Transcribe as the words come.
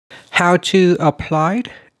how to apply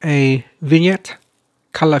a vignette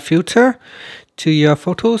color filter to your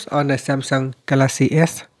photos on the Samsung Galaxy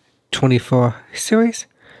S24 series.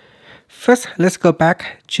 First, let's go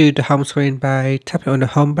back to the home screen by tapping on the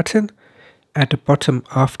home button at the bottom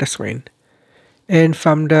of the screen. And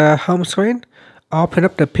from the home screen, open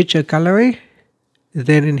up the picture gallery.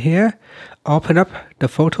 Then in here, open up the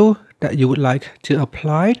photo that you would like to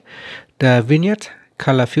apply the vignette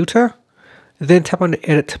color filter. Then tap on the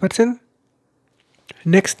edit button.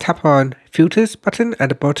 Next, tap on filters button at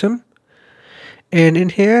the bottom. And in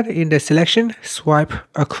here, in the selection, swipe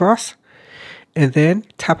across. And then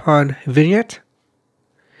tap on vignette.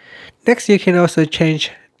 Next, you can also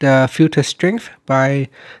change the filter strength by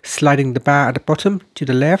sliding the bar at the bottom to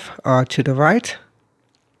the left or to the right.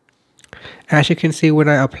 As you can see, when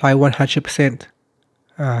I apply 100%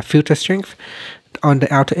 filter strength on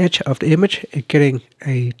the outer edge of the image, it's getting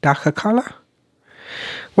a darker color.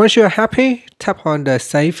 Once you are happy, tap on the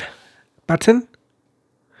save button.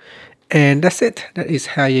 And that's it. That is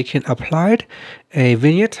how you can apply a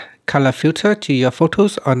vignette color filter to your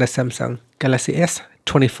photos on the Samsung Galaxy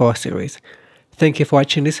S24 series. Thank you for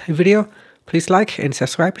watching this video. Please like and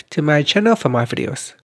subscribe to my channel for more videos.